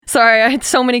Sorry, I had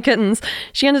so many kittens.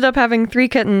 She ended up having 3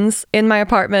 kittens in my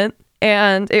apartment,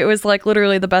 and it was like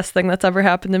literally the best thing that's ever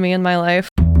happened to me in my life.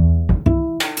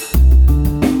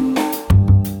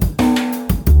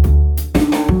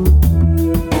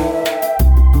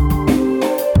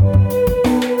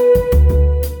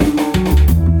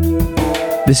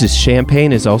 This is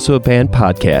Champaign is Also a Band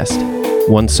podcast.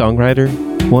 One songwriter,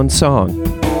 one song.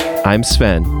 I'm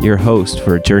Sven, your host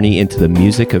for a journey into the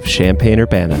music of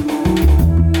Champaign-Urbana.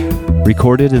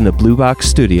 Recorded in the Blue Box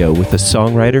studio with a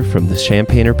songwriter from the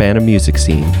Champaign-Urbana music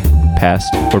scene,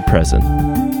 past or present.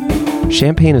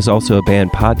 Champaign is Also a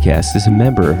Band podcast is a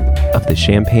member of the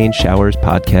Champaign Showers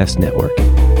Podcast Network.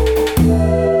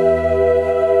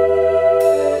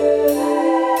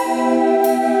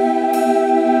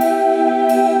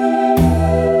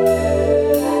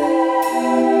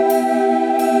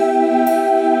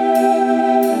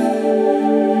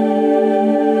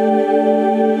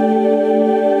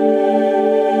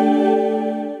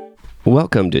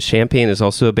 Welcome to Champaign is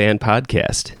Also a Band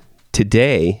podcast.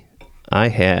 Today, I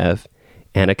have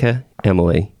Annika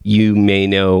Emily. You may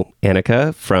know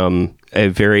Annika from a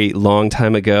very long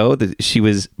time ago. She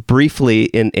was briefly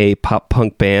in a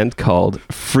pop-punk band called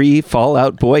Free Fall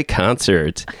Out Boy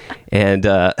Concert. And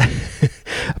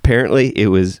apparently it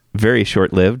was very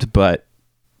short-lived, but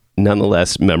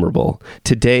nonetheless memorable.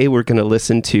 Today, we're going to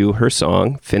listen to her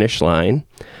song, Finish Line,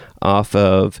 off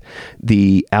of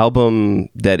the album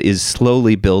that is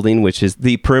slowly building, which is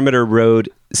the Perimeter Road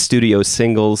Studio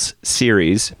Singles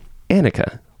series.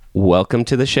 Annika, welcome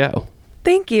to the show.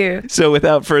 Thank you. So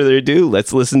without further ado,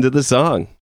 let's listen to the song.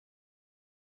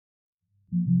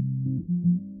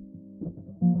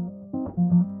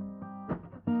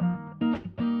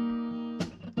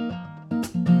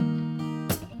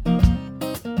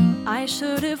 I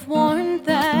should have warned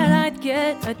that I'd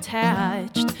get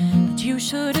attached, but you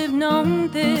should have known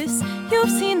this.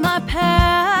 You've seen my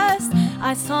past.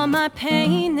 I saw my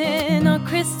pain in a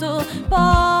crystal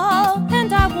ball,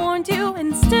 and I warned you,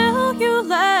 and still you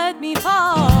let me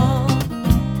fall.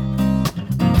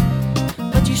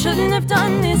 But you shouldn't have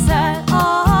done this at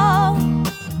all.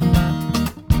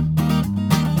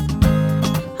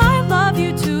 I love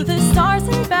you to the stars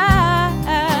and back.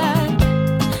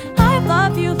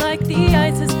 Love you like the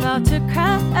ice is about to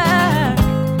crack.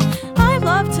 I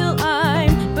love till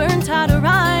I'm burnt out of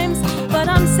rhymes, but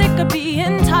I'm sick of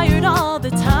being tired all the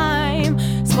time.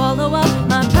 Swallow up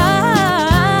my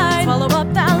pride, swallow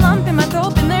up that lump in my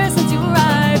throat, been there since you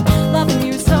arrived. Loving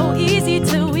you so easy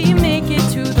till we make it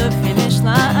to the finish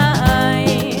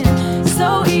line.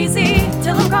 So easy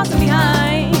till I'm crossing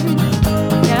behind.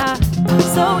 Yeah,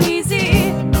 so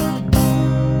easy.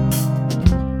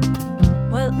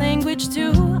 Language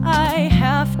do I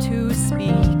have to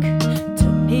speak to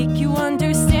make you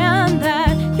understand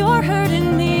that you're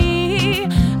hurting me?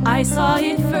 I saw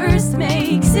it first,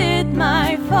 makes it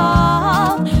my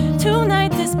fault.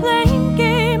 Tonight this blame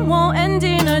game won't end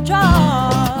in a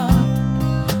draw.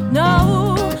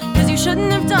 No, 'cause you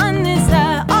shouldn't have done this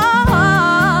at all.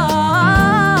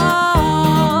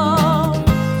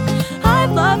 I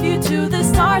love you to the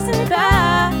stars and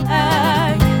back.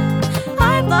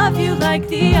 I love you like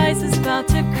the ice is about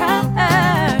to crack.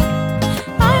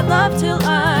 I love till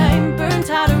I'm burnt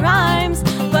out of rhymes,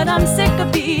 but I'm sick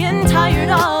of being tired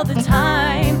all the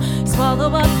time.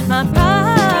 Swallow up my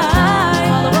pride,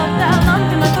 swallow up that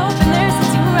lump in my throat, been there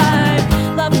since you arrived.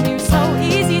 Loving you so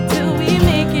easy till we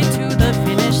make it to the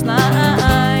finish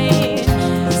line.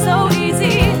 So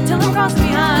easy till I'm crossing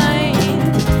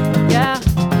behind. Yeah,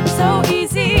 so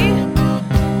easy.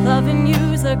 Loving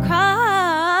you's a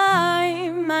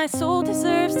crime. My soul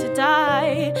deserves to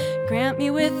die. Grant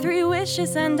me with 3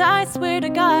 wishes and I swear to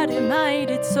God it might.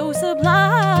 It's so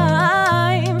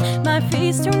sublime. My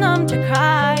face too numb to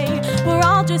cry. We're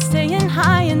all just staying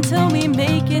high until we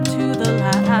make it to the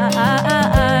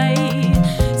light.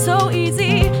 So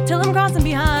easy till I'm crossing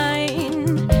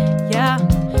behind. Yeah,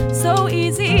 so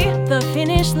easy, the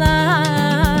finish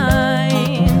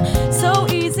line. So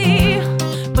easy,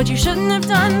 but you shouldn't have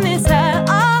done this at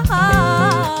all.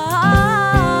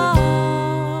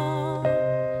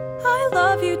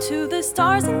 To the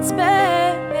stars in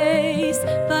space,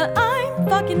 but I'm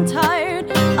fucking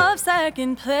tired of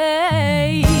second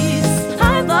place.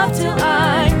 I love till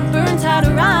I'm burnt out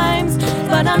of rhymes,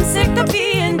 but I'm sick of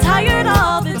being tired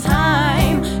all the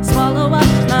time. Swallow up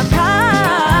my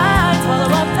pride,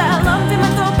 swallow up that lump in my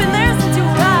throat, been there since you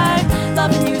arrived.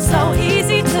 Loving you so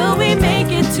easy till we make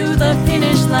it to the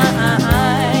finish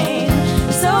line.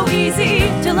 So easy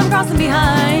till I'm crossing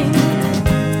behind.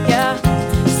 Yeah,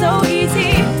 so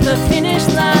easy, the finish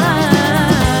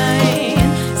line.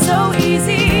 So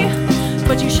easy,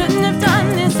 but you should shouldn't have done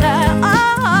this at all.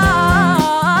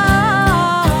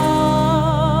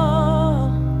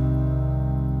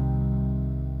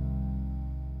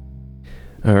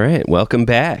 All right, welcome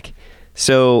back.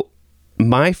 So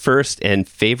my first and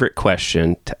favorite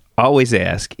question to always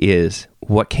ask is,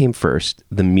 what came first,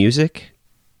 the music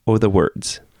or the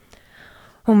words?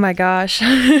 Oh my gosh.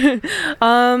 I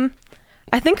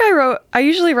think I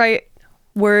usually write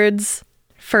words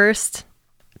first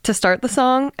to start the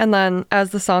song, and then as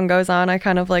the song goes on, I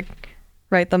kind of like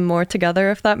write them more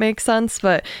together, if that makes sense.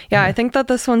 But yeah, I think that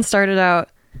this one started out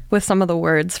with some of the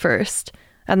words first,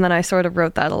 and then I sort of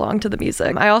wrote that along to the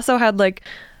music. I also had like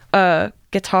a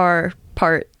guitar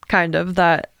part kind of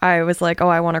that I was like, oh,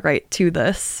 I want to write to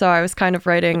this. So I was kind of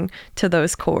writing to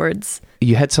those chords.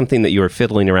 You had something that you were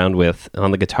fiddling around with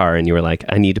on the guitar, and you were like,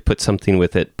 I need to put something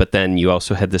with it. But then you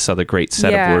also had this other great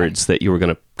set of words that you were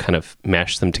going to kind of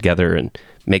mash them together and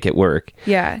make it work.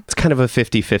 Yeah. It's kind of a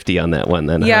 50-50 on that one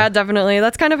then. Yeah, huh? definitely.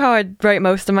 That's kind of how I write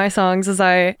most of my songs, is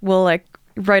I will like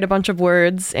write a bunch of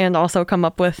words and also come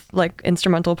up with like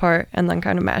instrumental part and then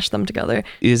kind of mash them together.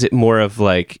 Is it more of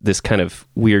like this kind of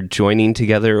weird joining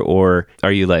together, or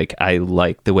are you like, I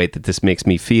like the way that this makes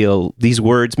me feel, these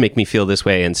words make me feel this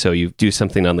way, and so you do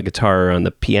something on the guitar or on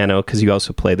the piano, because you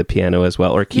also play the piano as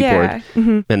well, or keyboard, Yeah.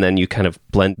 Mm-hmm. and then you kind of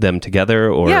blend them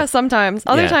together? Or Yeah, sometimes.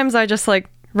 Other Yeah. times I just like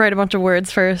write a bunch of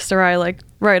words first, or I like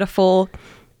write a full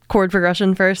chord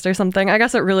progression first or something. I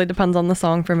guess it really depends on the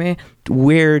song for me.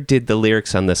 Where did the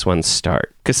lyrics on this one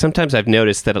start? Because sometimes I've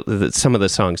noticed that some of the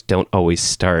songs don't always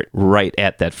start right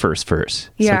at that first verse.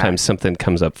 Yeah. Sometimes something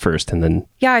comes up first and then...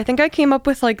 Yeah, I think I came up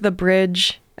with like the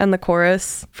bridge and the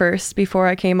chorus first before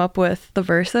I came up with the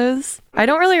verses. I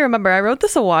don't really remember. I wrote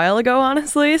this a while ago,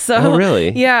 honestly. So Oh,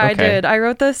 really? Yeah, I Okay. did. I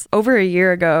wrote this over a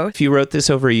year ago. If you wrote this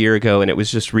over a year ago and it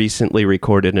was just recently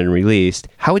recorded and released,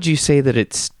 how would you say that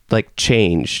it's like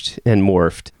changed and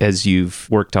morphed as you've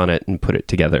worked on it and put it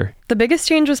together? The biggest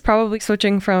change was probably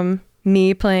switching from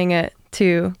me playing it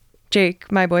to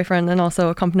Jake, my boyfriend, and also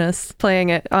accompanist, playing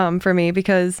it for me,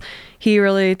 because he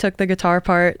really took the guitar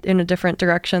part in a different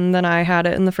direction than I had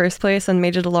it in the first place and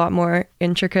made it a lot more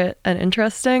intricate and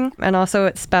interesting. And also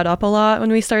it sped up a lot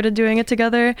when we started doing it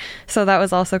together. So that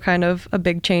was also kind of a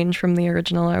big change from the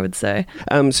original, I would say.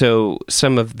 So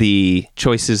some of the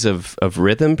choices of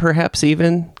rhythm, perhaps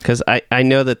even, because I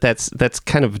know that's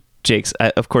kind of Jake's,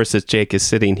 of course, as Jake is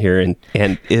sitting here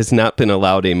and has not been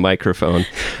allowed a microphone.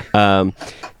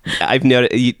 I've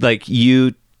noticed, like,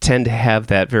 you tend to have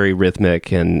that very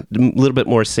rhythmic and a little bit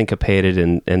more syncopated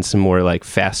and some more like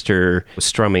faster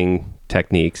strumming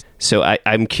techniques. So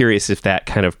I'm curious if that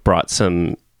kind of brought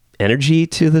some energy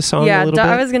to the song a little bit.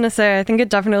 I was gonna say, I think it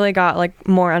definitely got like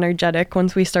more energetic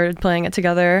once we started playing it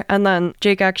together. And then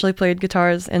Jake actually played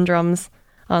guitars and drums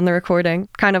on the recording,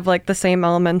 kind of like the same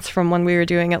elements from when we were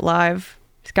doing it live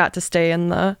got to stay in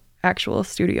the actual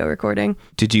studio recording.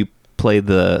 Did you play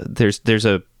there's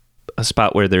a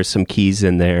spot where there's some keys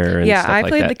in there and Yeah, stuff I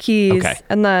like played that? the keys, Okay.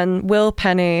 and then Will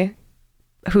Penny,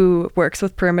 who works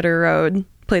with Perimeter Road,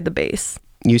 played the bass.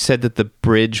 You said that the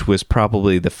bridge was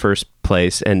probably the first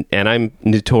place, and I'm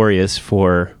notorious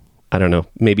for, I don't know,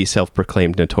 maybe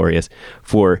self-proclaimed notorious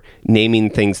for naming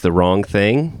things the wrong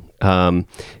thing.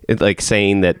 Like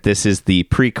saying that this is the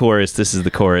pre-chorus, this is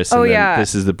the chorus, and then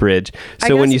this is the bridge.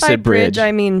 So when you by said bridge,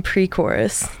 I mean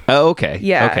pre-chorus. oh, okay,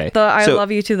 Yeah, okay. the I So-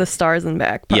 love you to the stars and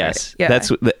back part. Yes, yeah.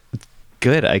 that's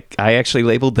good. I actually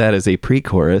labeled that as a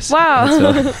pre-chorus. Wow.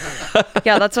 So-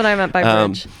 Yeah, that's what I meant by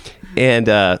bridge. And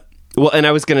and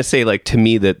I was gonna say, like, to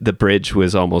me that the bridge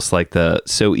was almost like the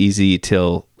so easy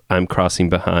till I'm crossing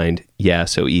behind. Yeah,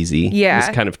 so easy. Yeah. It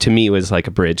was kind of, to me, was like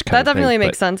a bridge kind That of thing. definitely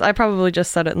makes sense. I probably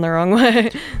just said it in the wrong way.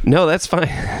 No, that's fine.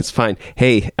 That's fine.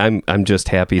 Hey, I'm just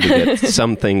happy to get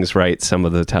some things right some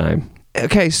of the time.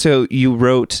 Okay, so you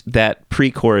wrote that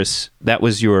pre-chorus. That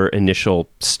was your initial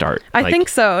start. I think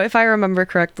so, if I remember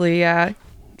correctly, yeah.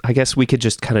 I guess we could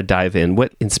just kind of dive in.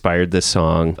 What inspired this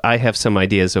song? I have some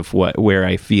ideas of where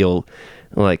I feel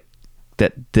like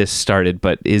that this started,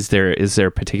 but is there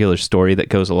a particular story that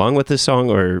goes along with this song,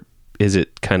 or is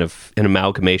it kind of an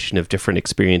amalgamation of different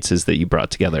experiences that you brought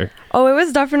together? Oh, it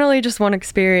was definitely just one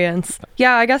experience.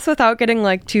 Yeah, I guess without getting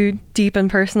like too deep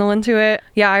and personal into it.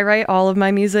 Yeah, I write all of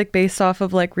my music based off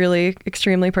of like really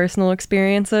extremely personal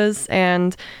experiences,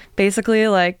 and basically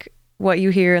like what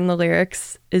you hear in the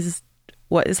lyrics is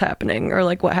what is happening, or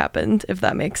like what happened, if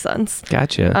that makes sense.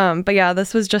 Gotcha. But yeah,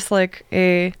 this was just like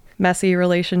a messy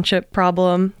relationship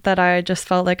problem that I just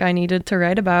felt like I needed to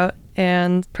write about,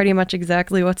 and pretty much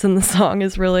exactly what's in the song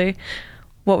is really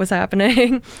what was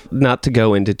happening. Not to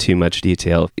go into too much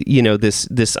detail, you know, this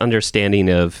understanding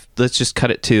of, let's just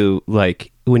cut it to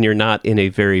like when you're not in a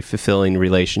very fulfilling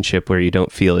relationship where you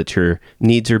don't feel that your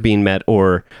needs are being met,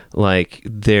 or like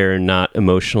they're not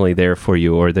emotionally there for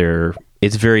you, or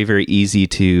it's very, very easy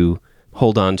to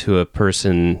hold on to a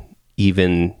person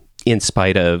even in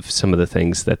spite of some of the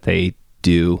things that they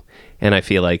do. And I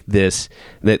feel like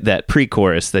that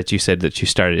pre-chorus that you said that you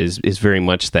started is very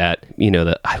much that,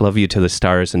 that I love you to the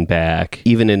stars and back.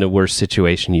 Even in a worse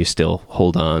situation, you still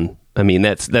hold on. I mean,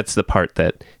 that's the part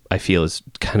that I feel is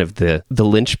kind of the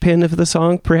linchpin of the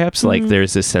song, perhaps. Like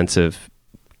there's this sense of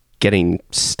getting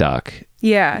stuck.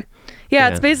 Yeah,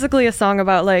 it's basically a song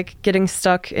about like getting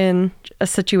stuck in a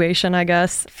situation, I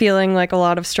guess, feeling like a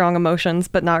lot of strong emotions,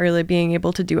 but not really being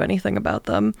able to do anything about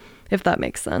them, if that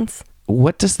makes sense.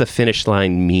 What does the finish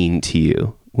line mean to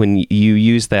you when you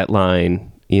use that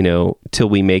line, till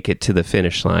we make it to the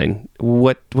finish line?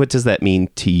 What does that mean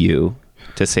to you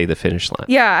to say the finish line?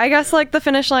 Yeah, I guess like the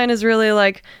finish line is really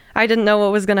like, I didn't know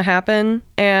what was going to happen.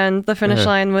 And the finish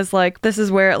line was like, this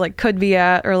is where it like could be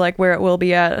at, or like where it will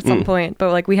be at some point.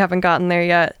 But like we haven't gotten there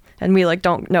yet. And we like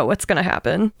don't know what's going to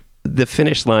happen. The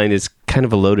finish line is kind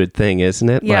of a loaded thing, isn't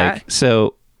it? Yeah.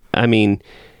 So, I mean,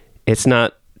 it's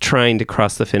not trying to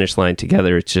cross the finish line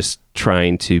together. It's just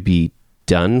trying to be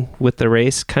done with the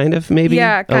race, kind of, maybe.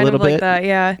 Yeah, kind a little of like bit. that.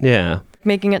 Yeah. Yeah.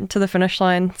 Making it to the finish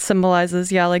line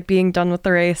symbolizes, like being done with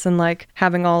the race and like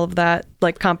having all of that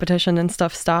like competition and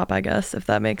stuff stop, I guess, if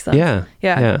that makes sense.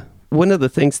 Yeah. One of the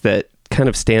things that kind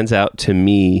of stands out to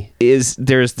me is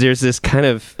there's this kind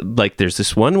of like, there's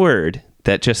this one word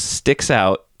that just sticks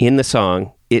out in the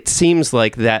song. It seems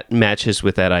like that matches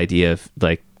with that idea of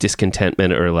like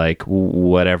discontentment or like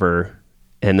whatever.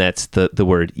 And that's the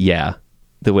word, yeah.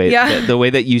 The way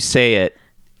that you say it,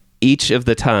 each of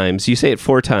the times, you say it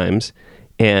 4 times,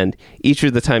 and each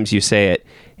of the times you say it,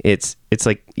 it's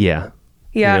like, yeah.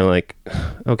 Yeah. Like,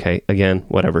 okay, again,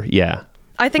 whatever. Yeah.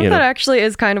 I think that actually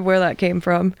is kind of where that came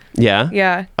from. Yeah.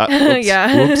 Yeah. Oops,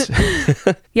 yeah. Whoops.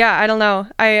 Yeah. I don't know.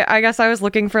 I guess I was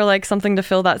looking for like something to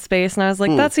fill that space, and I was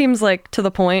like, that seems like to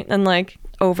the point and like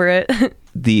over it.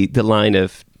 The line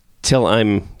of till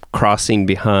I'm crossing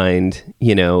behind,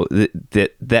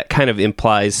 that kind of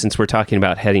implies, since we're talking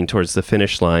about heading towards the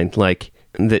finish line, like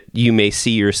that you may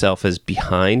see yourself as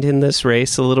behind in this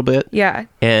race a little bit. Yeah.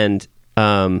 And,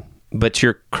 but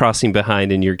you're crossing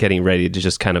behind and you're getting ready to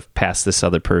just kind of pass this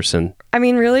other person. I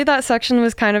mean, really, that section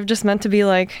was kind of just meant to be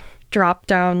like drop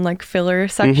down, like filler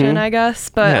section, I guess.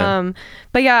 But,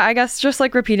 yeah, I guess just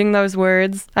like repeating those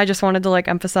words, I just wanted to like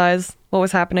emphasize what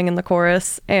was happening in the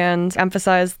chorus and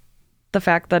emphasize the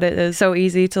fact that it is so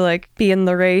easy to like be in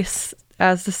the race,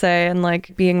 as to say, and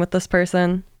like being with this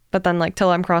person. But then like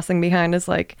till I'm crossing behind is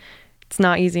like, it's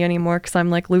not easy anymore because I'm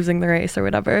like losing the race or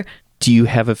whatever. Do you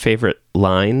have a favorite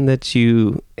line that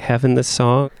you have in this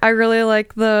song? I really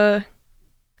like the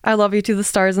I love you to the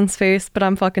stars in space, but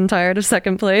I'm fucking tired of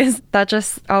second place. That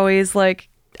just always like,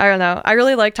 I don't know. I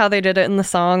really liked how they did it in the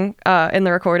song, in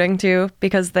the recording too,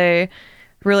 because they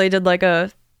really did like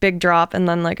a big drop and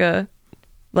then like an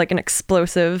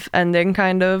explosive ending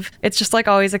kind of. It's just like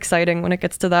always exciting when it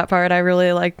gets to that part. I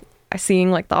really like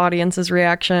seeing like the audience's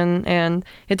reaction, and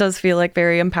it does feel like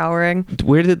very empowering.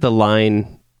 Where did the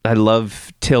line, I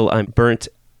love till I'm burnt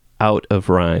out of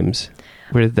rhymes,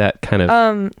 where did that kind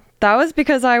of... That was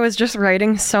because I was just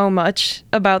writing so much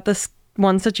about this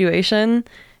one situation,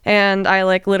 and I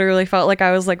like literally felt like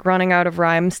I was like running out of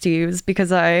rhymes to use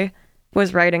because I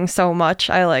was writing so much.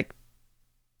 I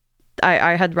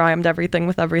had rhymed everything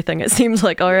with everything, it seems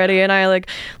like, already, and I like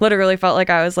literally felt like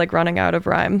I was like running out of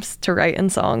rhymes to write in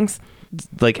songs.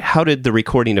 Like, how did the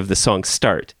recording of the song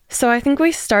start? So I think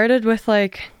we started with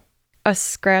like a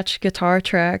scratch guitar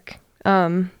track,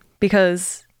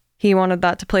 because he wanted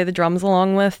that to play the drums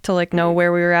along with, to like know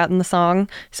where we were at in the song.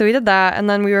 So we did that, and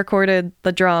then we recorded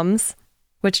the drums,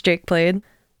 which Jake played.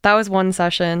 That was one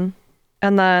session.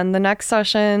 And then the next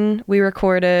session, we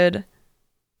recorded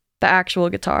the actual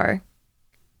guitar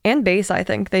and bass. I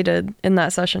think they did in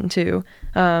that session too.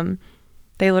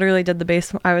 They literally did the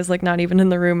bass. I was like not even in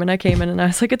the room, and I came in and I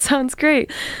was like, it sounds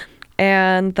great.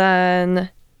 And then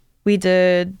we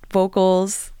did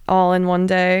vocals all in one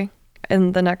day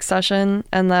in the next session,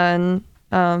 and then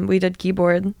we did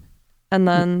keyboard, and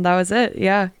then that was it.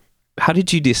 Yeah. How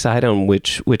did you decide on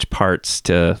which parts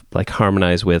to like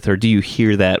harmonize with, or do you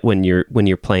hear that when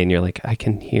you're playing, you're like, I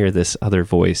can hear this other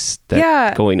voice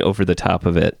going over the top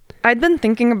of it? I'd been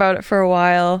thinking about it for a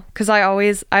while because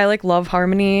I like love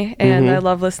harmony, and I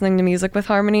love listening to music with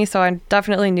harmony, so I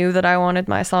definitely knew that I wanted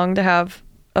my song to have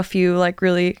a few like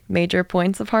really major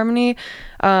points of harmony.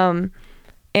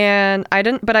 And I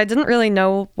didn't really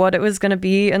know what it was going to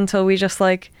be until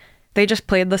they just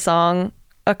played the song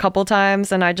a couple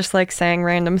times and I just like sang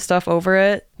random stuff over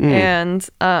it. And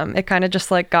it kind of just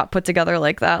like got put together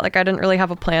like that. Like I didn't really have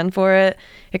a plan for it.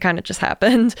 It kind of just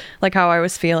happened, like how I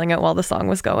was feeling it while the song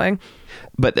was going.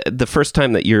 But the first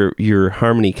time that your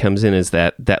harmony comes in is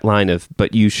that line of,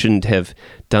 but you shouldn't have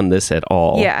done this at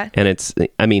all. Yeah. And it's,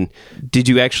 I mean, did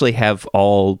you actually have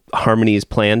all harmonies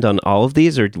planned on all of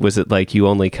these, or was it like you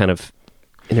only kind of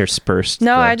interspersed?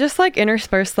 No, I just like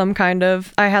interspersed them kind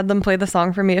of. I had them play the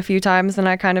song for me a few times and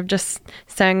I kind of just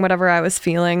sang whatever I was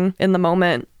feeling in the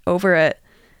moment over it.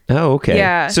 Oh, okay.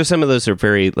 Yeah. So some of those are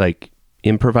very like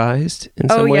improvised in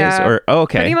some ways? Yeah. Or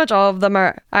okay. Pretty much all of them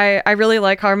are. I really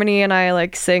like harmony and I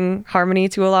like sing harmony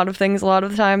to a lot of things a lot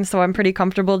of the time, so I'm pretty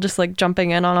comfortable just like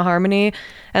jumping in on a harmony.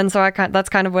 And so that's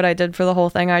kind of what I did for the whole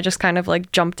thing. I just kind of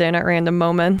like jumped in at random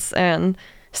moments and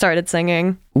started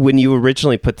singing. When you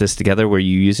originally put this together, were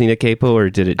you using a capo or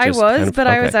did it just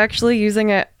I was actually using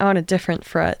it on a different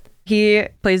fret. He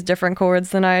plays different chords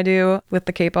than I do with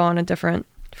the capo on a different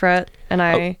fret, and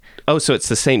I so it's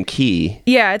the same key.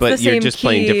 Yeah, it's but the same you're just key,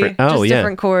 playing different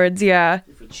different chords. Yeah,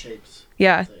 Different shapes.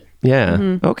 yeah,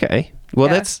 Okay, well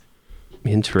Yeah. that's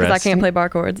interesting. because I can't play bar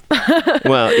chords.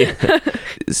 Well, yeah.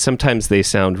 Sometimes they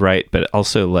sound right, but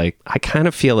also like I kind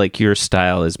of feel like your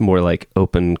style is more like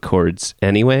open chords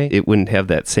anyway. It wouldn't have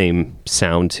that same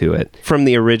sound to it. From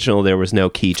the original, there was no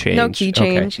key change. No key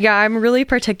change. Okay. Yeah, I'm really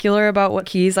particular about what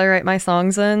keys I write my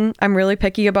songs in. I'm really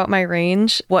picky about my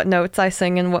range, what notes I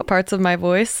sing in what parts of my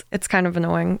voice. It's kind of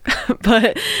annoying,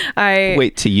 but I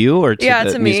Wait, to you or to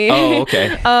to me. Oh,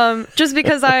 okay. Just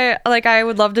because I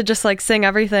would love to just like sing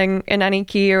everything in any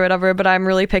key or whatever, but I'm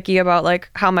really picky about like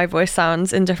how my voice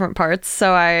sounds in different parts.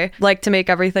 So I like to make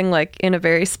everything like in a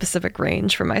very specific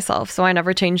range for myself. So I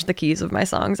never change the keys of my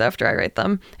songs after I write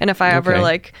them. And if I ever Okay.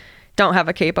 like don't have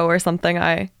a capo or something,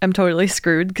 I am totally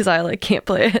screwed because I like can't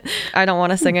play it. I don't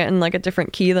want to sing it in like a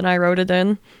different key than I wrote it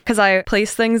in, because I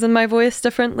place things in my voice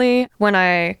differently. When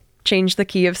I change the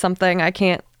key of something, I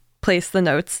can't place the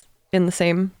notes in the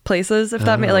same places, if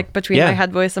that like between Yeah. my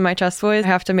head voice and my chest voice. I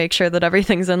have to make sure that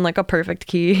everything's in like a perfect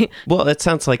key. Well, that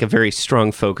sounds like a very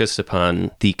strong focus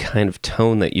upon the kind of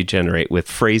tone that you generate with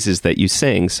phrases that you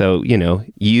sing. So, you know,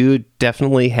 you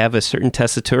definitely have a certain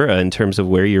tessitura in terms of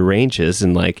where your range is,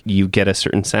 and like you get a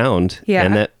certain sound. Yeah.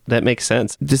 And that makes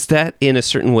sense. Does that, in a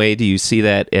certain way, do you see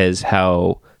that as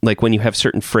how, like when you have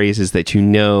certain phrases that you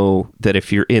know that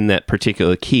if you're in that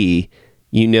particular key,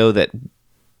 you know that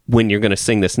when you're going to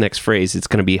sing this next phrase, it's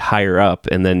going to be higher up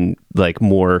and then like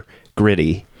more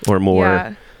gritty or more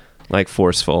Yeah. like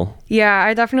forceful? Yeah,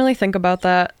 I definitely think about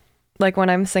that. Like when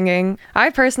I'm singing, I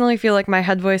personally feel like my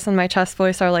head voice and my chest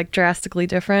voice are like drastically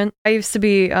different. I used to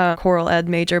be a choral ed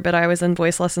major, but I was in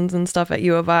voice lessons and stuff at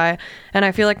U of I, and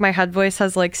I feel like my head voice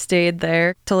has like stayed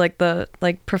there to like the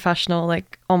like professional,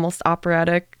 like almost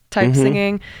operatic type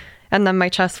singing. And then my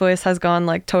chest voice has gone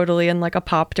like totally in like a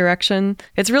pop direction.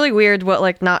 It's really weird what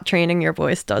like not training your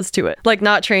voice does to it. Like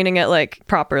not training it like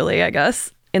properly, I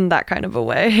guess, in that kind of a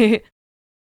way.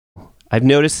 I've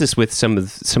noticed this with some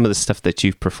of the stuff that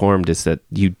you've performed, is that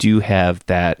you do have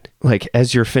that, like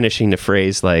as you're finishing the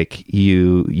phrase, like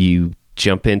you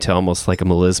jump into almost like a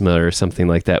melisma or something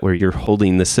like that, where you're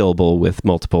holding the syllable with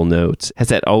multiple notes. Has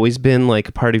that always been like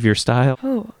a part of your style?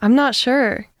 Oh, I'm not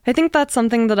sure. I think that's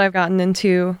something that I've gotten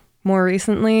into more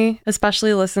recently,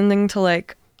 especially listening to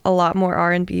like a lot more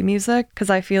R&B music, because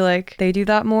I feel like they do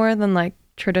that more than like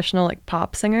traditional like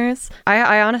pop singers.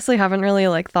 I honestly haven't really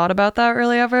like thought about that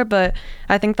really ever, but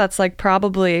I think that's like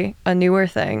probably a newer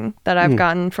thing that I've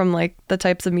gotten from like the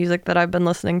types of music that I've been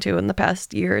listening to in the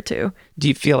past year or two. Do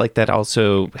you feel like that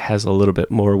also has a little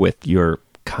bit more with your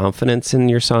confidence in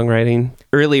your songwriting?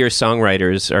 Earlier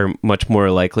songwriters are much more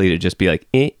likely to just be like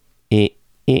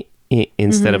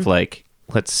instead of like,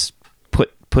 let's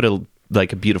put a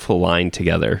like a beautiful line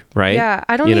together, right? Yeah,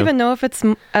 I don't You know? even know if it's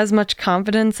as much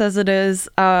confidence as it is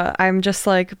I'm just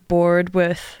like bored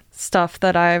with stuff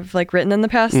that I've like written in the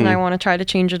past, and I want to try to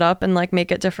change it up and like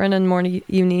make it different and more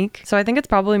unique. So I think it's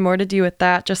probably more to do with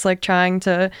that, just like trying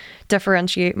to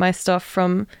differentiate my stuff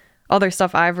from other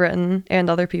stuff I've written and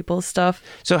other people's stuff.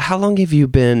 So how long have you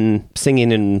been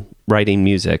singing and writing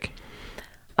music?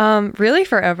 Really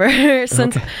forever.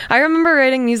 Since I remember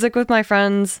writing music with my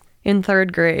friends in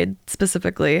 3rd grade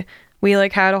specifically. We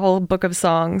like had a whole book of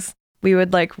songs. We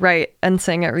would like write and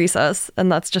sing at recess,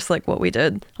 and that's just like what we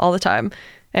did all the time.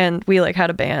 And we like had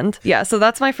a band. Yeah, so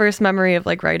that's my first memory of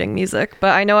like writing music.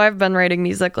 But I know I've been writing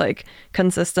music like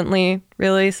consistently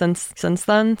really since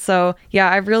then. So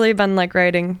yeah, I've really been like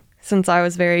writing since I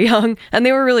was very young, and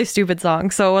they were really stupid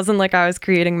songs, so it wasn't like I was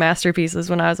creating masterpieces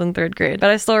when I was in 3rd grade, but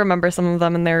I still remember some of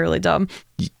them, and they're really dumb.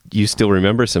 You still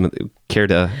remember some of them? Care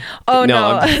to? Oh,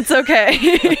 no, it's okay.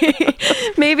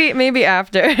 maybe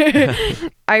after.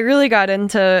 I really got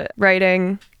into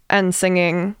writing and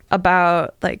singing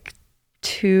about like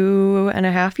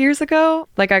 2.5 years ago.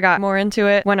 Like I got more into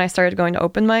it when I started going to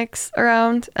open mics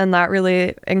around, and that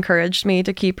really encouraged me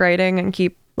to keep writing and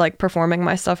keep like performing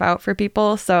my stuff out for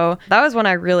people. So that was when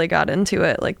I really got into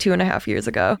it, like 2.5 years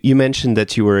ago. You mentioned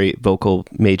that you were a vocal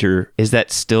major. Is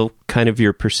that still kind of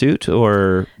your pursuit,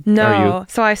 or no? Are you...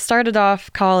 So I started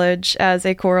off college as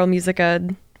a choral music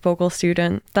ed vocal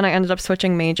student. Then I ended up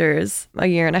switching majors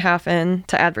 1.5 years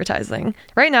into advertising.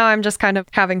 Right now, I'm just kind of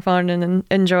having fun and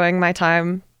enjoying my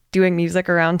time doing music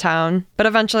around town. But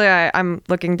eventually I'm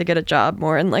looking to get a job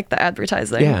more in like the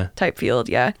advertising type field.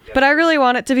 Yeah. But I really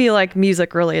want it to be like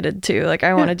music related too. Like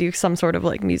I want to do some sort of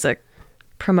like music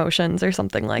promotions or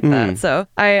something like that. So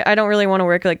I don't really want to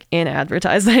work like in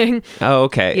advertising. Oh,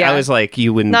 okay. Yeah. I was like,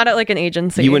 you wouldn't... Not at like an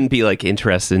agency. You wouldn't be like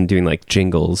interested in doing like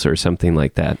jingles or something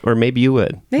like that. Or maybe you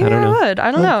would. Maybe I would.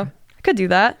 I don't know. I could do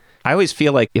that. I always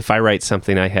feel like if I write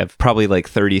something, I have probably like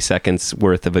 30 seconds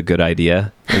worth of a good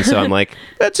idea. And so I'm like,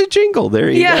 that's a jingle. There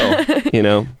you go. You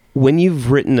know, when you've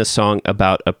written a song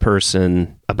about a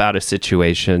person, about a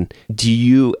situation, do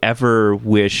you ever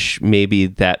wish maybe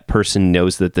that person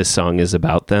knows that this song is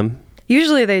about them?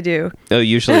 Usually they do. Oh,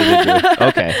 usually they do.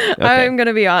 Okay. I'm going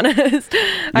to be honest.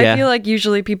 I feel like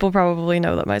usually people probably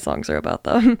know that my songs are about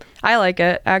them. I like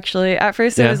it, actually. At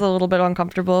first it was a little bit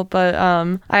uncomfortable, but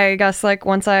I guess like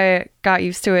once I got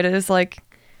used to it, it's like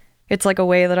a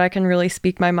way that I can really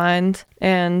speak my mind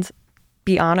and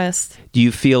be honest. Do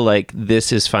you feel like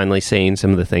this is finally saying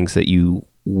some of the things that you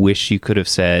wish you could have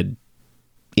said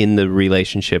in the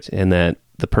relationship, and that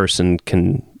the person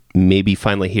can maybe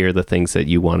finally hear the things that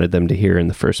you wanted them to hear in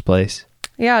the first place?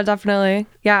 Yeah, definitely.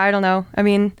 Yeah, I don't know. I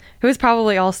mean, it was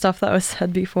probably all stuff that was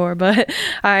said before, but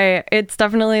it's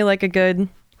definitely like a good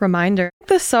reminder.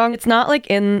 This song, it's not like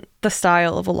in the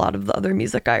style of a lot of the other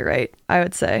music I write, I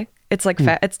would say. It's like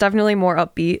it's definitely more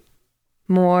upbeat,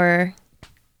 more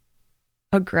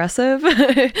aggressive,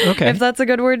 if that's a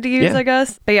good word to use, I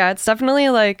guess. But yeah, it's definitely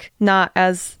like not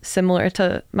as similar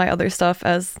to my other stuff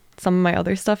as some of my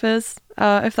other stuff is,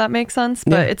 if that makes sense.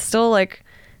 But it's still like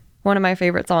one of my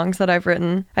favorite songs that I've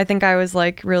written. I think I was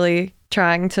like really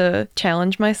trying to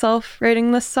challenge myself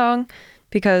writing this song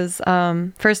because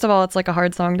first of all, it's like a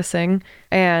hard song to sing,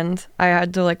 and I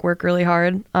had to like work really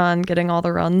hard on getting all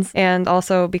the runs, and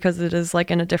also because it is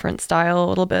like in a different style a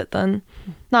little bit than,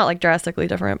 not like drastically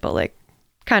different, but like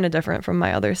kind of different from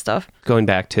my other stuff. Going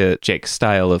back to Jake's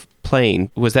style of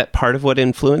playing, was that part of what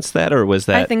influenced that, or was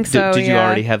that... I think so, Did you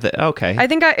already have that? Okay. I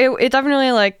think it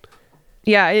definitely like,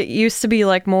 it used to be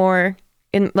like more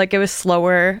in, like it was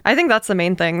slower. I think that's the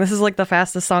main thing. This is like the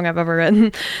fastest song I've ever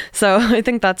written. So I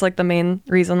think that's like the main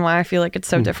reason why I feel like it's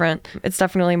so different. It's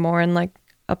definitely more in like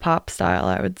a pop style,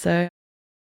 I would say.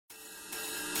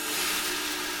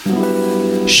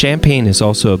 Champaign is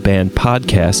Also a Band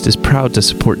podcast is proud to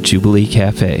support Jubilee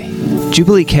Cafe.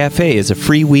 Jubilee Cafe is a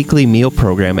free weekly meal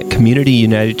program at Community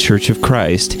United Church of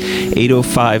Christ,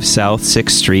 805 South 6th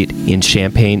Street in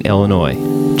Champaign, Illinois.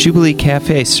 Jubilee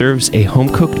Cafe serves a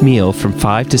home-cooked meal from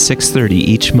 5 to 6:30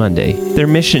 each Monday. Their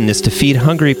mission is to feed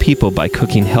hungry people by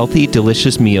cooking healthy,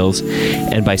 delicious meals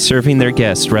and by serving their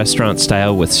guests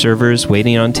restaurant-style with servers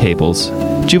waiting on tables.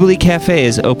 Jubilee Cafe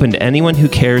is open to anyone who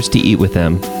cares to eat with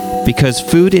them. Because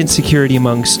food insecurity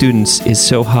among students is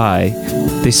so high,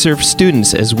 they serve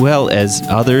students as well as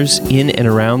others in and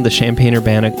around the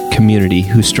Champaign-Urbana community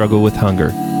who struggle with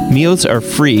hunger. Meals are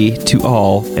free to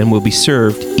all and will be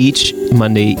served each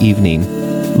Monday evening.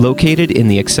 Located in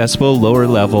the accessible lower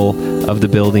level of the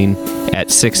building at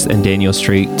 6th and Daniel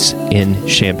Streets in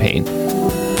Champaign.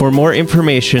 For more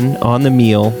information on the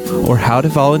meal or how to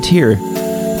volunteer,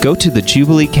 go to the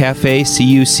Jubilee Cafe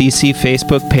CUCC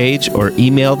Facebook page or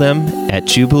email them at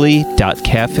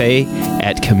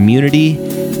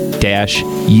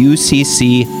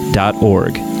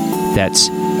jubilee.cafe@community-ucc.org. That's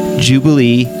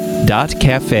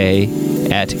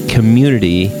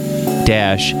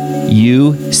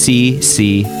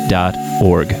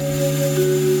jubilee.cafe@community-ucc.org.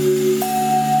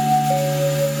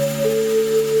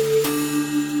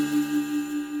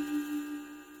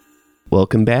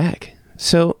 Welcome back.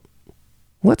 So,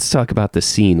 let's talk about the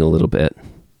scene a little bit.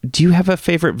 Do you have a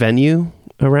favorite venue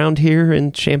around here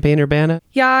in Champaign-Urbana?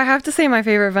 Yeah, I have to say my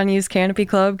favorite venue is Canopy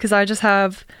Club because I just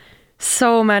have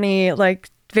so many like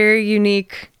very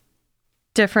unique,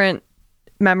 different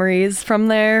memories from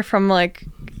there, from like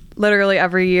literally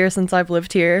every year since I've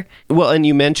lived here. Well, and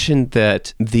you mentioned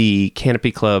that the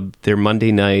Canopy Club, their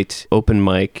Monday night open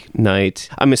mic night,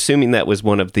 I'm assuming that was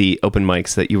one of the open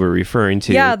mics that you were referring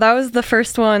to. Yeah, that was the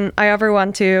first one I ever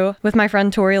went to with my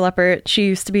friend Tori Leppert. She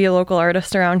used to be a local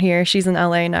artist around here. She's in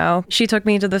LA now. She took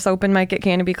me to this open mic at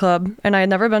Canopy Club, and I had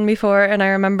never been before, and I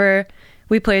remember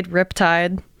we played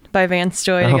Riptide by Vance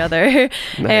Joy together.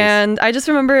 Nice. And I just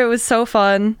remember it was so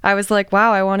fun. I was like,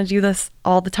 wow, I want to do this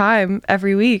all the time,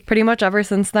 every week. Pretty much ever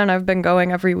since then, I've been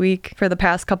going every week for the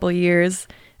past couple of years.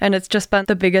 And it's just been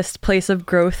the biggest place of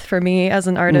growth for me as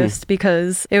an artist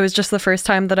because it was just the first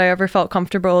time that I ever felt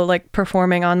comfortable like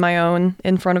performing on my own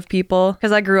in front of people.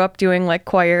 Because I grew up doing like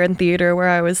choir and theater where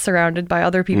I was surrounded by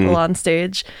other people on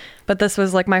stage. But this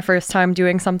was like my first time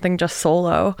doing something just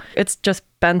solo. It's just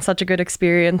been such a good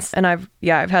experience. And I've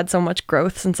had so much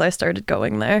growth since I started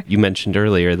going there. You mentioned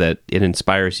earlier that it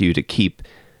inspires you to keep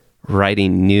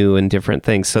writing new and different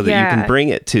things so that you can bring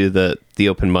it to the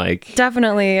open mic.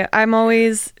 Definitely. I'm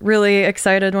always really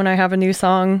excited when I have a new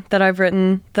song that I've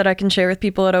written that I can share with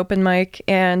people at open mic,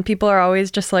 and people are always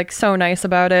just like so nice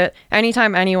about it.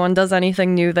 Anytime anyone does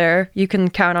anything new there, you can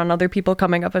count on other people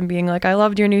coming up and being like, I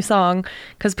loved your new song,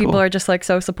 because people are just like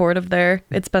so supportive there.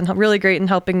 It's been really great in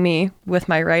helping me with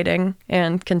my writing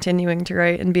and continuing to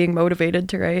write and being motivated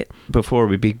to write. Before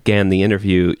we began the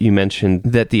interview, you mentioned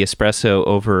that the Espresso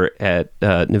over at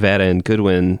Nevada and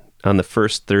Goodwin on the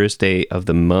first Thursday of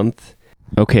the month.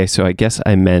 Okay, so I guess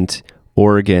I meant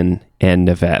Oregon and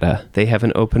Nevada. They have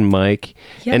an open mic.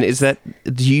 Yes. And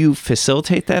do you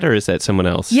facilitate that or is that someone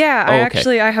else? Yeah,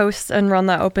 I host and run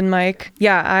that open mic.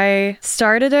 Yeah, I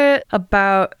started it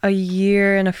about a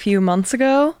year and a few months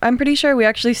ago. I'm pretty sure we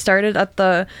actually started at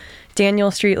the Daniel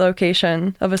Street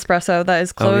location of Espresso that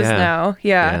is closed now.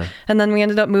 Yeah. And then we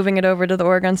ended up moving it over to the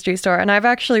Oregon Street store. And I've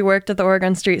actually worked at the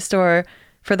Oregon Street store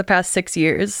for the past 6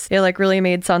 years. It like really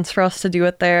made sense for us to do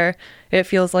it there. It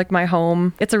feels like my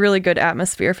home. It's a really good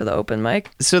atmosphere for the open mic.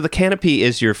 So the Canopy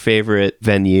is your favorite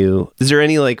venue. Is there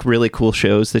any like really cool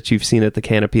shows that you've seen at the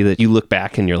Canopy that you look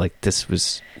back and you're like, this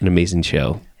was an amazing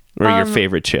show? Or your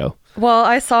favorite show? Well,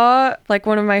 I saw like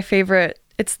one of my favorite,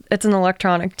 it's an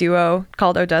electronic duo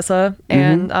called Odessa,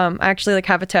 and I actually like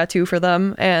have a tattoo for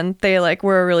them, and they like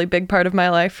were a really big part of my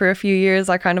life for a few years.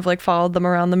 I kind of like followed them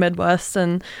around the Midwest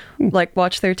and like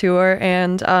watched their tour,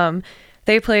 and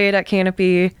they played at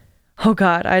Canopy, oh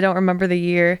god, I don't remember the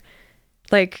year,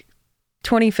 like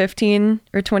 2015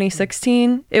 or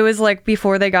 2016. It was like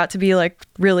before they got to be like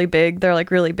really big. They're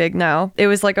like really big now. It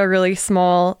was like a really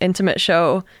small, intimate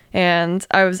show, and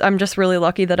I'm just really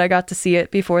lucky that I got to see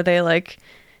it before they like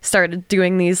started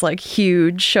doing these like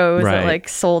huge shows at like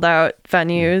sold out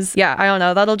venues. Yeah, I don't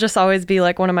know. That'll just always be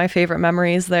like one of my favorite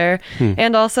memories there.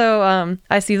 And also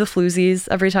I see the Floozies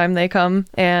every time they come,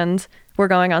 and we're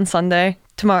going on Sunday.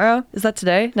 Tomorrow? Is that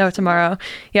today? No, tomorrow.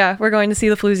 Yeah, we're going to see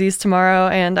the Floozies tomorrow,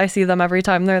 and I see them every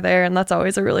time they're there, and that's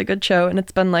always a really good show, and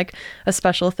it's been like a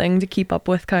special thing to keep up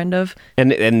with, kind of.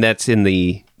 And that's in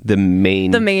the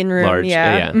main room, large,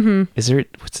 yeah. Is there,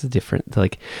 what's the difference?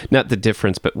 Like, not the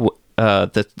difference, but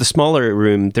the smaller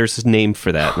room, there's a name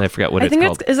for that, and I forgot what it's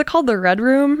called. Is it called the Red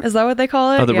Room? Is that what they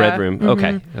call it? Oh, the Red Room.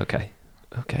 Okay.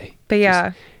 But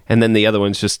yeah. And then the other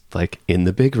one's just like in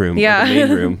the big room, yeah, or the main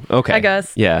room. Okay, I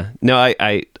guess. Yeah. No,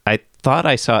 I thought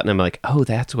I saw it, and I'm like, oh,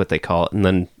 that's what they call it, and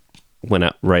then went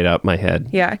right out my head.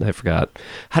 Yeah, I forgot.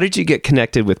 How did you get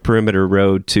connected with Perimeter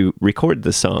Road to record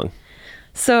the song?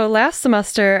 So last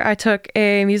semester, I took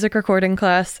a music recording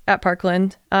class at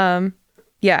Parkland. And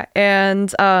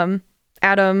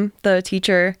Adam, the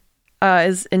teacher,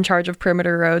 is in charge of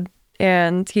Perimeter Road,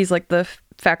 and he's like the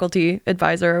faculty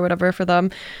advisor or whatever for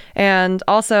them. And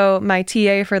also my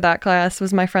TA for that class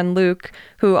was my friend Luke,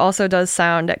 who also does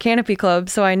sound at Canopy Club,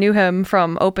 so I knew him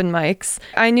from open mics.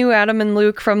 I knew Adam and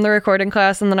Luke from the recording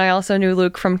class, and then I also knew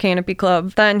Luke from Canopy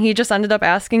Club. Then he just ended up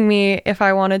asking me if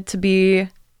I wanted to be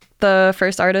the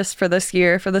first artist for this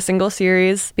year for the single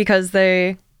series, because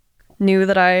they knew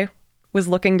that I was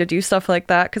looking to do stuff like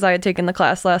that because I had taken the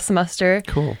class last semester.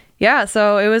 Cool. Yeah,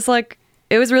 so it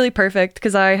was really perfect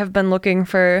because I have been looking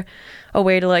for a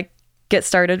way to like get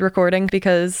started recording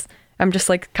because I'm just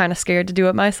like kind of scared to do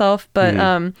it myself.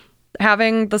 But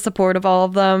having the support of all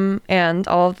of them and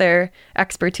all of their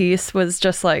expertise was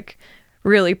just like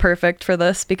really perfect for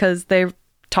this because they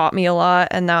taught me a lot,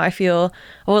 and now I feel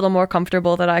a little more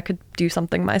comfortable that I could do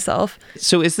something myself.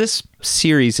 So is this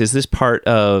part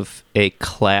of a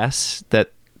class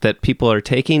that people are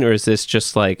taking, or is this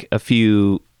just like a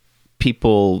few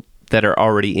people that are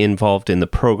already involved in the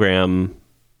program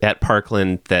at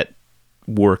Parkland that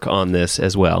work on this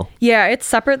as well. Yeah, it's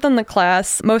separate than the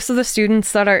class. Most of the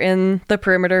students that are in the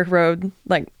Perimeter Road,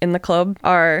 like in the club,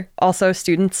 are also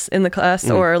students in the class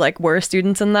or like were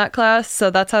students in that class. So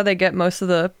that's how they get most of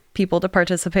the people to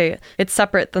participate. It's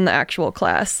separate than the actual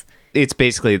class. It's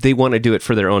basically they want to do it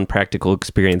for their own practical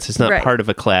experience. It's not Right. part of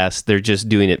a class. They're just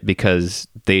doing it because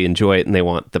they enjoy it and they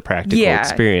want the practical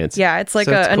experience. Yeah, it's like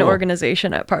So that's an cool.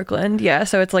 organization at Parkland. Yeah,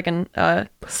 so it's like an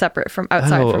separate from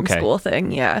outside from okay. school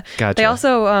thing. Yeah. Gotcha. They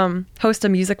also host a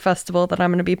music festival that I'm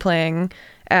going to be playing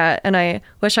at, and I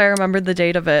wish I remembered the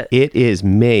date of it. It is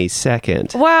May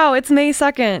 2nd. Wow, it's May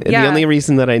 2nd. And Yeah. the only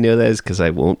reason that I know that is because I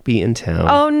won't be in town.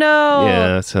 Oh no.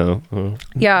 Yeah, so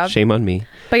Yeah. shame on me.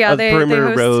 But yeah, the they Perimeter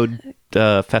host-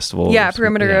 Road Festival. Yeah,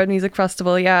 Perimeter Road Music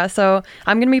Festival. Yeah, so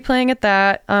I'm gonna be playing at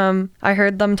that. I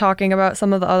heard them talking about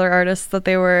some of the other artists that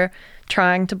they were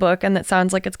trying to book, and it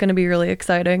sounds like it's gonna be really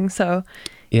exciting. So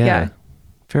yeah.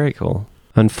 Very cool.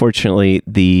 Unfortunately,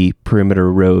 the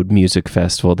Perimeter Road Music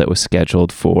Festival that was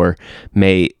scheduled for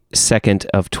May 2nd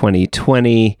of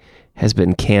 2020 has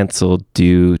been canceled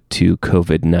due to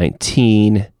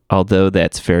COVID-19. Although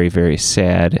that's very, very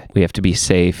sad. We have to be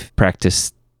safe,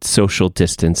 practice social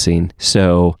distancing.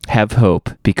 So have hope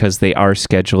because they are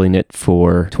scheduling it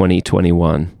for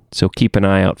 2021. So keep an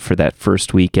eye out for that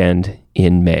first weekend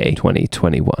in May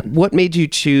 2021. What made you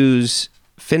choose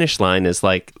Finish Line as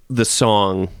like the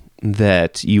song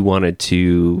that you wanted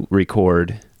to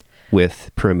record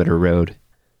with Perimeter Road?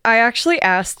 I actually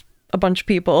asked a bunch of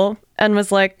people and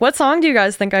was like, what song do you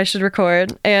guys think I should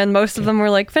record? And most of them were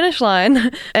like Finish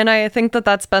Line. And I think that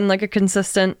that's been like a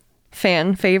consistent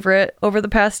fan favorite over the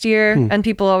past year. And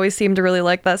people always seem to really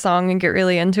like that song and get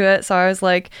really into it. So I was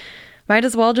like, might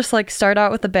as well just like start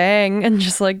out with a bang and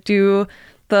just like do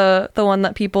the one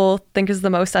that people think is the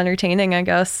most entertaining, I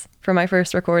guess, for my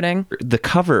first recording. The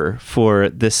cover for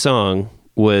this song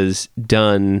was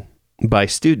done by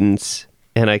students,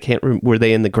 and I can't remember, were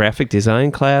they in the graphic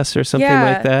design class or something Yeah.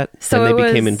 like that? So and they it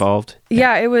became was- involved?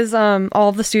 Yeah, it was all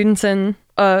of the students in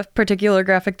a particular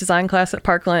graphic design class at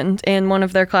Parkland, and one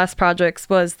of their class projects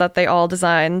was that they all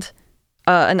designed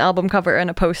an album cover and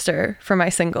a poster for my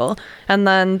single, and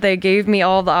then they gave me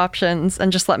all the options and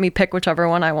just let me pick whichever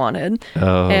one I wanted.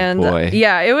 Oh, And boy.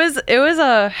 yeah, it was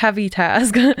a heavy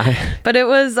task, but it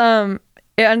was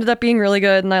it ended up being really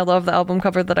good, and I love the album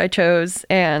cover that I chose,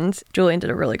 and Julian did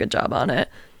a really good job on it.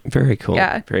 Very cool.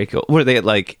 Yeah. Very cool. Were they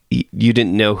like, you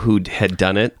didn't know who had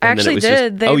done it? I and then it actually was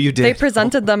did. Just, you did? They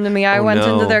presented them to me. I Oh, went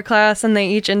no. into their class and they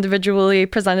each individually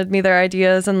presented me their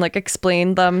ideas and like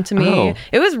explained them to me. Oh.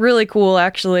 It was really cool,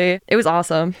 actually. It was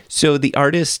awesome. So the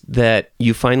artist that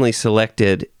you finally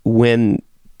selected, when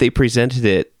they presented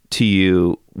it to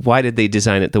you, why did they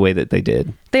design it the way that they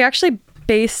did? They actually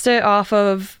based it off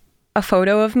of a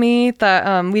photo of me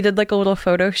that we did like a little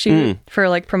photo shoot for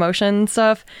like promotion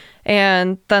stuff.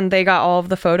 And then they got all of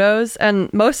the photos,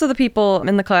 and most of the people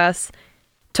in the class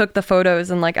took the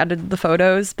photos and like edited the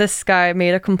photos. This guy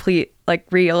made a complete like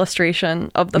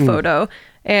re-illustration of the photo,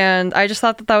 and I just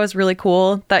thought that that was really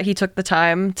cool that he took the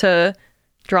time to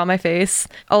draw my face.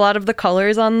 A lot of the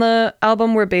colors on the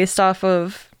album were based off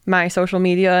of my social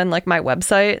media and like my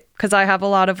website, because I have a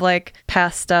lot of like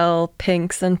pastel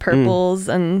pinks and purples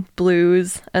and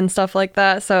blues and stuff like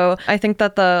that. So I think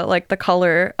that the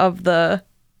color of the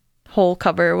whole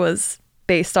cover was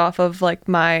based off of like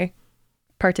my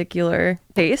particular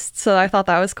taste, so I thought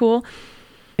that was cool.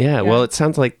 Yeah, well, it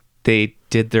sounds like they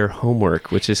did their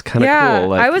homework, which is kind of cool.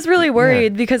 Like, I was really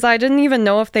worried because I didn't even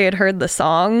know if they had heard the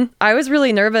song. I was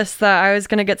really nervous that I was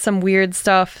going to get some weird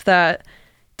stuff that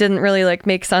didn't really like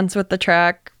make sense with the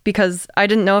track, because I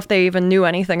didn't know if they even knew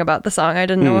anything about the song. I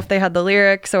didn't know if they had the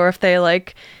lyrics or if they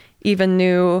like even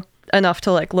knew enough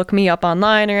to like look me up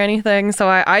online or anything. So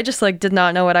I just like did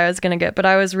not know what I was going to get, but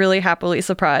I was really happily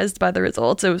surprised by the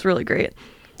results. It was really great.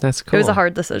 That's cool. It was a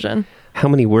hard decision. How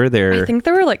many were there? I think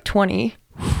there were like 20.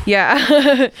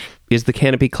 Yeah. Is the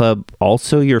Canopy Club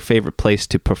also your favorite place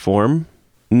to perform?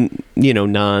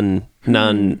 Non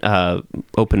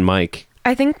open mic.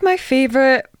 I think my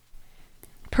favorite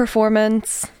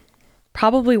performance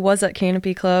probably was at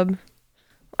Canopy Club.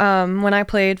 When I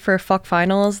played for Fuck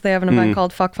Finals, they have an event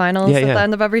called Fuck Finals at the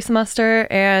end of every semester.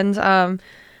 And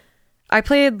I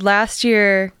played last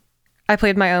year, I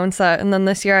played my own set. And then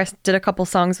this year I did a couple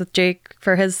songs with Jake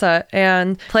for his set.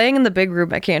 And playing in the big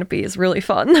room at Canopy is really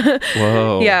fun.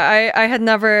 Whoa. Yeah, I had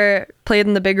never played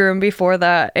in the big room before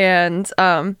that. And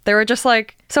there were just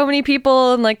like so many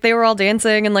people, and like they were all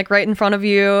dancing and like right in front of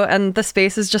you. And the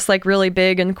space is just like really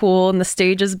big and cool. And the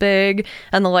stage is big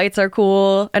and the lights are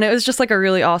cool. And it was just like a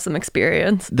really awesome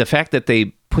experience. The fact that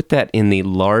they put that in the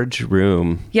large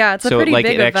room. Yeah, it's a so pretty like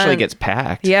big it actually event. gets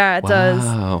packed. Yeah, it does.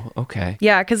 Wow. Okay.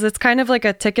 Yeah, because it's kind of like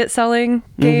a ticket selling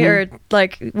game, or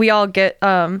like we all get,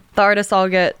 the artists all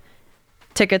get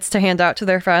tickets to hand out to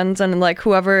their friends, and like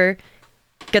whoever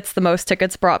gets the most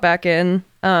tickets brought back in,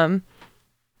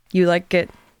 you like get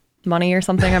money or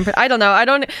something. I don't know. I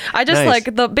just Nice.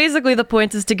 like basically the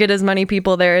point is to get as many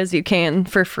people there as you can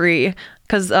for free,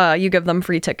 because you give them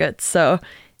free tickets. So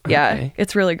yeah, Okay.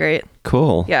 it's really great.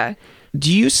 Cool. Yeah.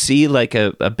 Do you see like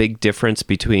a big difference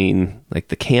between like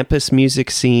the campus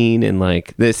music scene and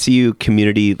like the CU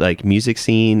community like music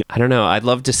scene? I don't know. I'd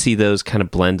love to see those kind of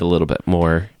blend a little bit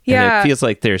more. Yeah. And it feels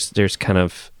like there's kind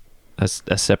of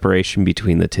a separation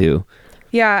between the two.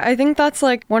 Yeah, I think that's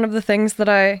like one of the things that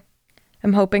I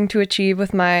am hoping to achieve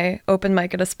with my open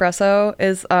mic at Espresso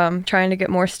is trying to get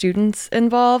more students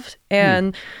involved.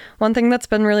 And one thing that's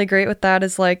been really great with that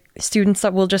is like students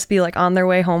that will just be like on their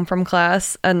way home from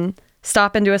class and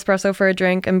stop into Espresso for a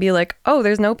drink and be like, oh,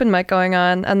 there's an open mic going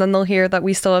on. And then they'll hear that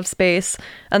we still have space.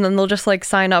 And then they'll just like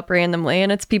sign up randomly.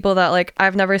 And it's people that like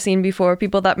I've never seen before,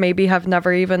 people that maybe have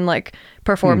never even like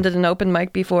performed at an open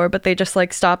mic before, but they just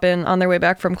like stop in on their way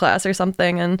back from class or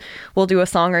something and we'll do a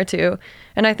song or two.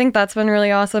 And I think that's been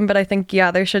really awesome. But I think, yeah,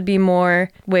 there should be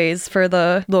more ways for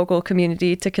the local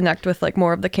community to connect with like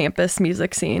more of the campus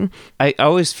music scene. I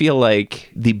always feel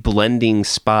like the blending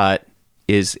spot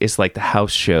is like the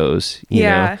house shows, you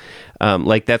Yeah. know?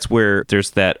 Like that's where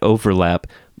there's that overlap.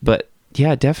 But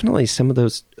yeah, definitely some of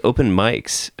those open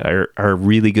mics are a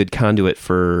really good conduit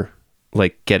for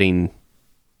like getting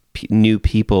new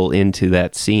people into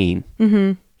that scene.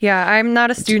 Yeah, I'm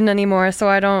not a student anymore, so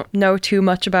I don't know too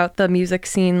much about the music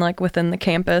scene like within the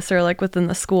campus or like within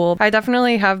the school. I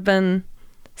definitely have been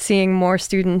seeing more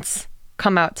students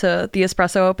come out to the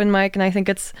Espresso open mic, and I think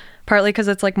it's partly because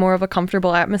it's like more of a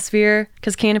comfortable atmosphere,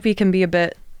 because Canopy can be a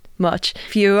bit much.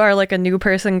 If you are like a new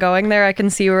person going there, I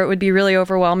can see where it would be really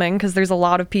overwhelming because there's a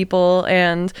lot of people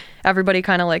and everybody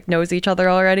kind of like knows each other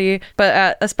already. But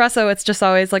at Espresso, it's just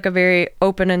always like a very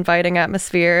open, inviting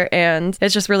atmosphere, and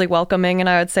it's just really welcoming, and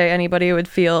I would say anybody would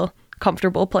feel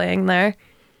comfortable playing there.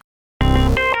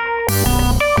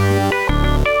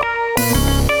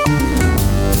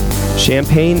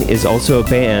 Champaign is Also a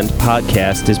Band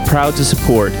podcast is proud to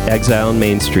support Exile on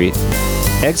Main Street.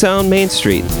 Exile on Main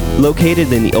Street,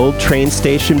 located in the old train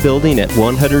station building at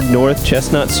 100 North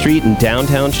Chestnut Street in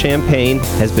downtown Champaign,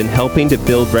 has been helping to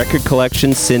build record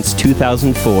collections since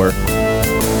 2004.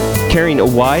 Carrying a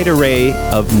wide array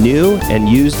of new and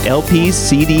used LPs,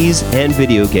 CDs, and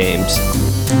video games.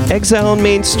 Exile on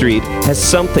Main Street has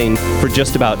something for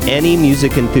just about any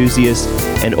music enthusiast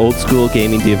and old school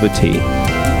gaming devotee.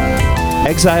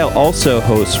 Exile also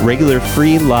hosts regular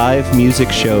free live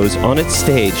music shows on its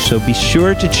stage, so be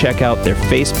sure to check out their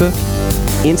Facebook,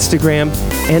 Instagram,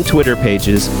 and Twitter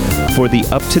pages for the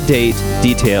up-to-date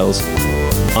details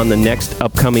on the next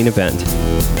upcoming event.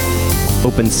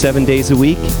 Open 7 days a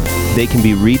week, they can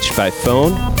be reached by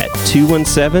phone at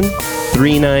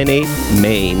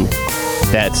 217-398-MAIN.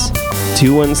 That's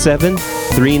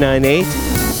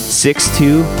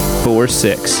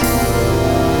 217-398-6246.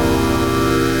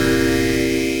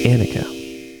 Annika,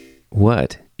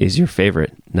 what is your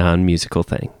favorite non-musical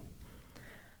thing?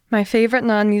 My favorite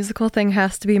non-musical thing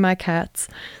has to be my cats.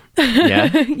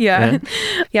 Yeah?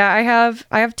 Yeah, I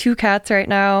have 2 cats right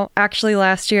now. Actually,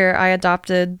 last year I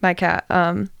adopted my cat,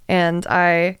 and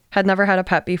I had never had a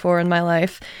pet before in my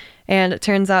life. And it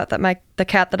turns out that the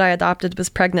cat that I adopted was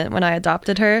pregnant when I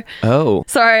adopted her. Oh.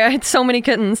 Sorry, I had so many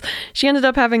kittens. She ended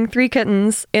up having 3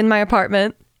 kittens in my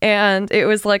apartment. And it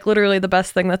was like literally the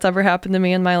best thing that's ever happened to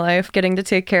me in my life, getting to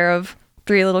take care of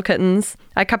 3 little kittens.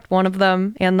 I kept one of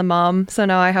them and the mom, so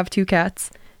now I have 2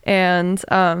 cats. And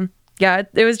yeah,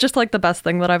 it was just like the best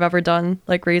thing that I've ever done,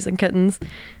 like raising kittens.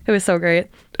 It was so great.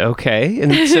 Okay.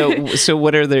 And so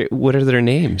what are their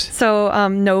names? So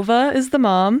Nova is the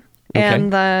mom,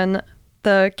 and then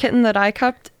the kitten that I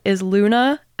kept is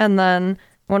Luna, and then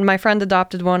when my friend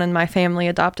adopted one and my family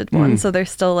adopted one, so they're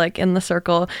still like in the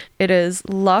circle. It is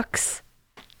Lux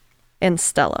and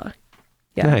Stella.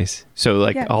 Yeah. Nice. So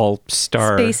like all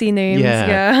star spacey names.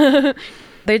 Yeah.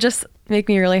 They just make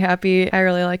me really happy. I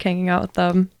really like hanging out with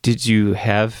them. Did you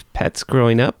have pets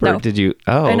growing up, or No. did you?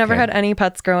 Oh, I never had any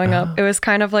pets growing up. It was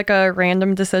kind of like a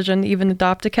random decision to even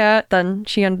adopt a cat. Then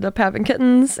she ended up having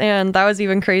kittens, and that was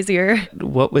even crazier.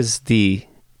 What was the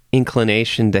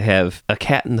inclination to have a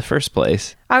cat in the first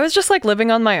place? I was just like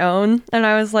living on my own, and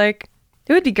I was like,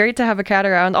 it would be great to have a cat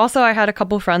around. Also, I had a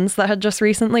couple friends that had just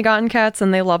recently gotten cats,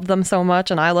 and they loved them so much,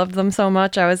 and I loved them so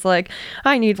much. I was like,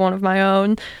 I need one of my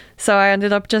own. So I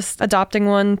ended up just adopting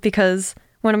one because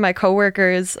one of my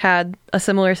coworkers had a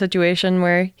similar situation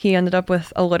where he ended up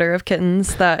with a litter of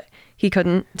kittens that he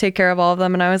couldn't take care of all of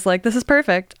them. And I was like, this is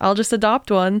perfect. I'll just adopt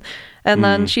one. And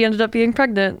then she ended up being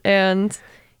pregnant, and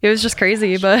it was just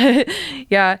crazy. But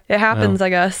yeah, it happens, I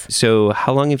guess. So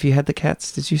how long have you had the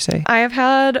cats, did you say? I have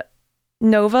had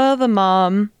Nova, the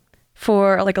mom,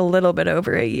 for like a little bit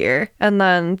over a year. And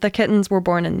then the kittens were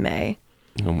born in May.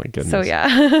 Oh my goodness. So yeah.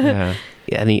 Yeah.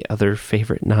 Any other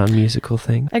favorite non-musical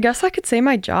thing? I guess I could say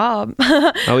my job.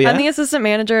 Oh yeah? I'm the assistant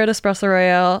manager at Espresso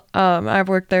Royale. I've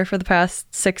worked there for the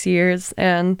past 6 years,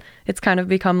 and it's kind of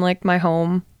become like my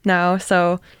home now.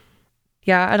 So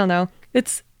yeah, I don't know.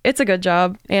 It's a good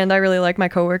job, and I really like my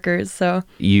coworkers. So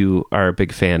you are a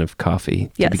big fan of coffee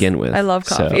to begin with. I love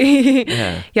coffee.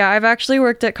 Yeah. Yeah, I've actually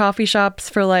worked at coffee shops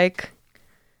for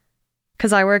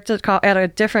because I worked at a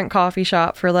different coffee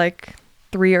shop for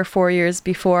 3 or 4 years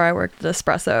before I worked at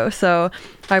Espresso. So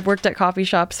I've worked at coffee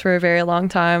shops for a very long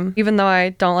time. Even though I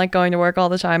don't like going to work all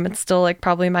the time, it's still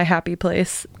probably my happy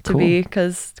place to be,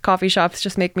 because coffee shops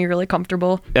just make me really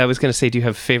comfortable. I was going to say, do you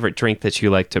have a favorite drink that you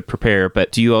like to prepare?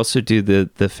 But do you also do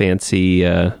the fancy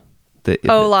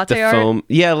latte art? Foam?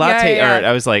 Yeah, latte Yeah. art.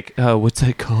 I was like, oh, what's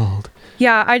that called?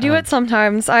 Yeah, I do it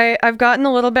sometimes. I've gotten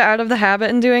a little bit out of the habit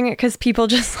in doing it because people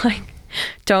just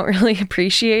don't really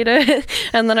appreciate it.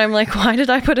 And then I'm like, why did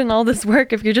I put in all this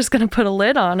work if you're just going to put a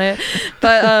lid on it?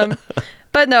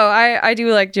 But no, I do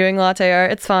like doing latte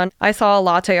art. It's fun. I saw a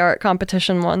latte art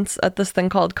competition once at this thing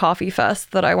called Coffee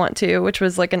Fest that I went to, which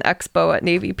was an expo at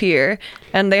Navy Pier.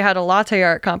 And they had a latte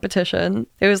art competition.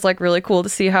 It was really cool to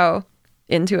see how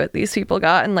into it these people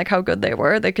got and how good they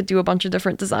were. They could do a bunch of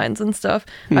different designs and stuff.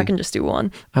 I can just do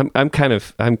one. I'm kind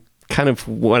of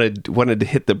wanted to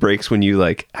hit the brakes when you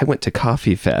I went to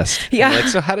Coffee Fest. Yeah.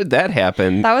 So how did that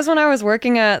happen? That was when I was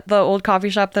working at the old coffee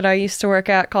shop that I used to work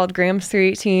at called Graham's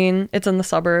 318. It's in the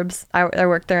suburbs. I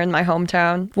worked there in my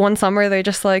hometown. One summer they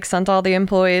just sent all the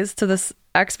employees to this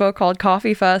expo called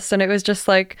Coffee Fest, and it was just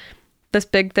this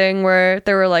big thing where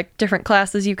there were different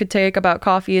classes you could take about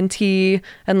coffee and tea,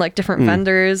 and different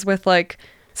vendors with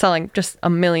selling just a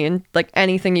million,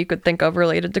 anything you could think of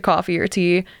related to coffee or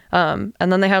tea. And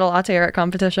then they had a latte art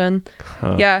competition.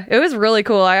 Yeah, it was really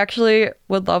cool. I actually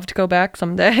would love to go back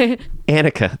someday.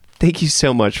 Annika, thank you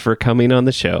so much for coming on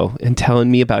the show and telling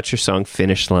me about your song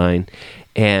Finish Line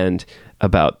and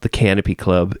about the Canopy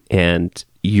Club and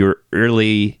your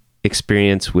early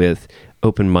experience with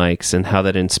open mics and how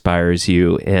that inspires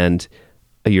you and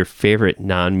your favorite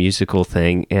non-musical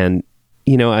thing. And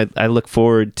I look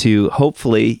forward to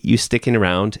hopefully you sticking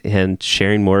around and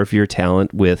sharing more of your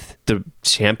talent with the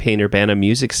Champaign-Urbana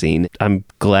music scene. I'm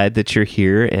glad that you're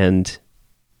here, and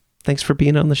thanks for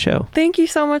being on the show. Thank you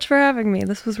so much for having me.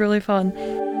 This was really fun.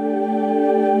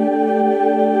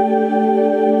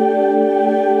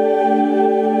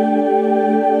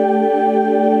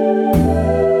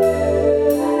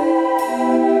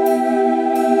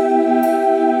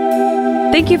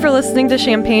 Thank you for listening to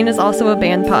Champaign is Also a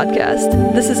Band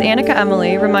podcast. This is Annika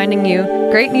Emily reminding you,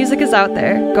 great music is out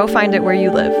there. Go find it where you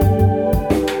live.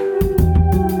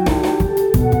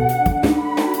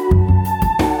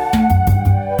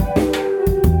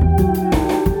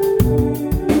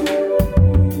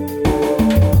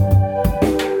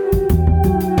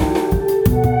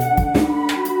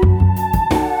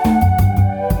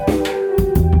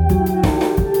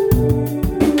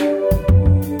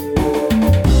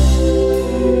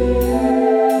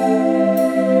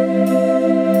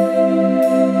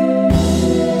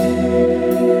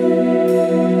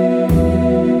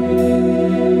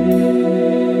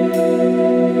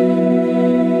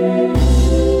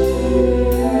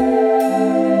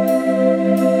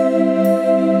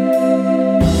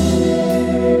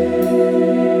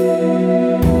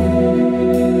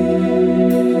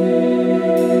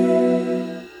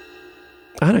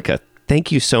 Annika,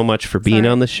 thank you so much for being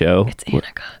on the show. It's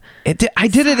Annika. I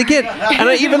did it again. And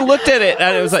I even looked at it.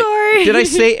 And I was sorry. Did I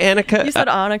say Annika? You said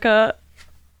Annika.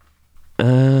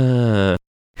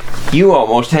 You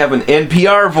almost have an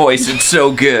NPR voice. It's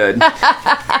so good.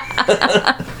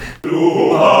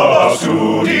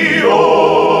 Studio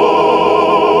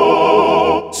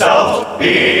South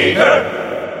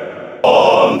Bigger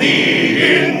on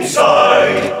the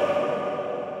inside.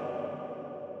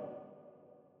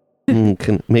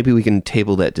 Maybe we can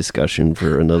table that discussion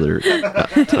for another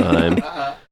time.